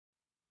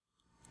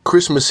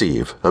Christmas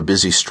Eve, a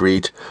busy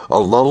street, a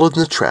lull in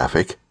the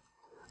traffic.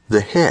 The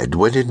head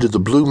went into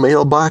the blue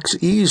mailbox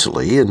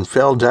easily and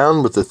fell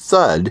down with a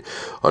thud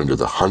under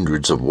the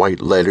hundreds of white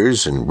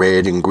letters and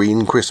red and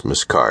green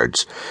Christmas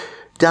cards.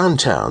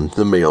 Downtown,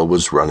 the mail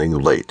was running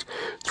late.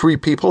 3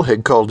 people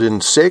had called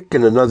in sick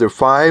and another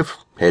 5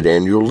 had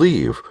annual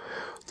leave.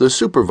 The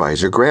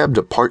supervisor grabbed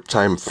a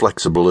part-time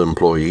flexible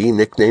employee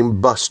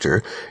nicknamed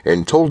Buster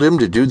and told him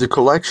to do the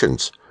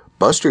collections.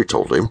 Buster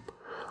told him,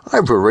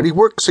 "I've already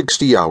worked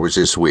 60 hours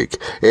this week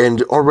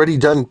and already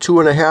done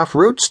 2.5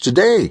 routes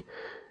today.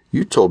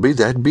 You told me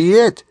that'd be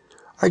it.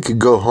 I could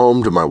go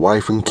home to my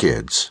wife and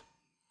kids."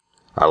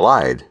 "I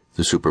lied,"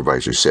 the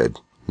supervisor said.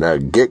 "Now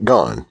get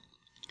gone."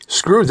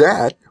 "Screw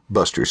that,"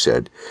 Buster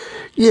said.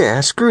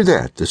 "Yeah, screw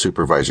that," the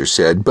supervisor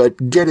said,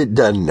 "but get it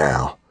done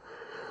now."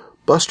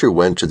 Buster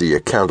went to the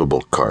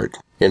accountable cart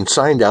and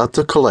signed out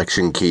the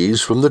collection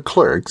keys from the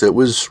clerk that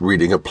was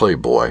reading a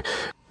Playboy.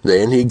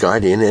 Then he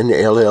got in an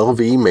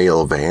LLV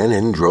mail van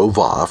and drove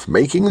off,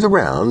 making the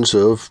rounds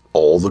of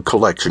all the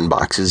collection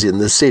boxes in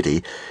the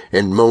city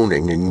and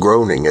moaning and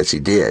groaning as he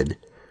did.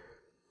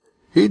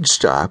 He'd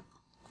stop,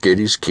 get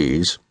his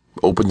keys,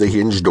 open the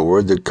hinge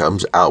door that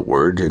comes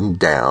outward and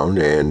down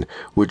and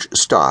which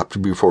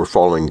stopped before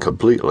falling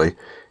completely,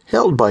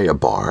 held by a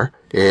bar,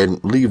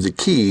 and leave the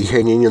key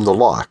hanging in the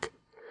lock.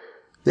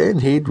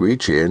 Then he'd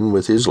reach in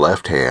with his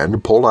left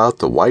hand, pull out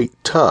the white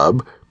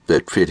tub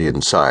that fit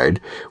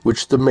inside,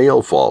 which the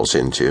mail falls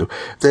into,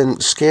 then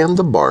scan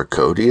the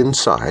barcode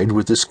inside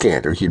with the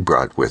scanner he'd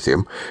brought with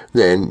him,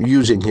 then,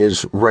 using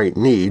his right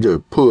knee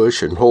to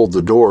push and hold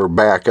the door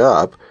back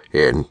up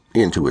and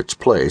into its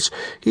place,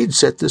 he'd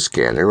set the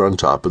scanner on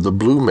top of the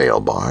blue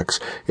mailbox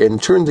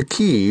and turn the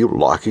key,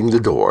 locking the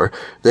door,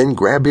 then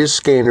grab his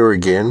scanner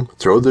again,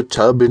 throw the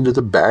tub into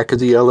the back of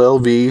the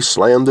LLV,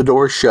 slam the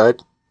door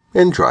shut,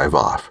 and drive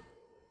off.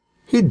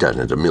 He'd done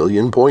it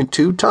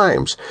 1,000,000.2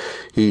 times.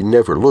 He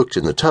never looked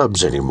in the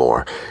tubs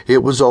anymore.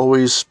 It was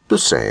always the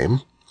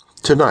same.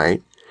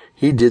 Tonight,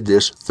 he did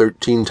this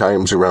 13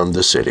 times around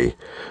the city.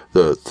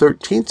 The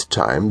 13th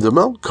time, the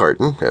milk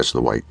carton, as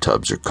the white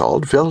tubs are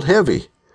called, felt heavy.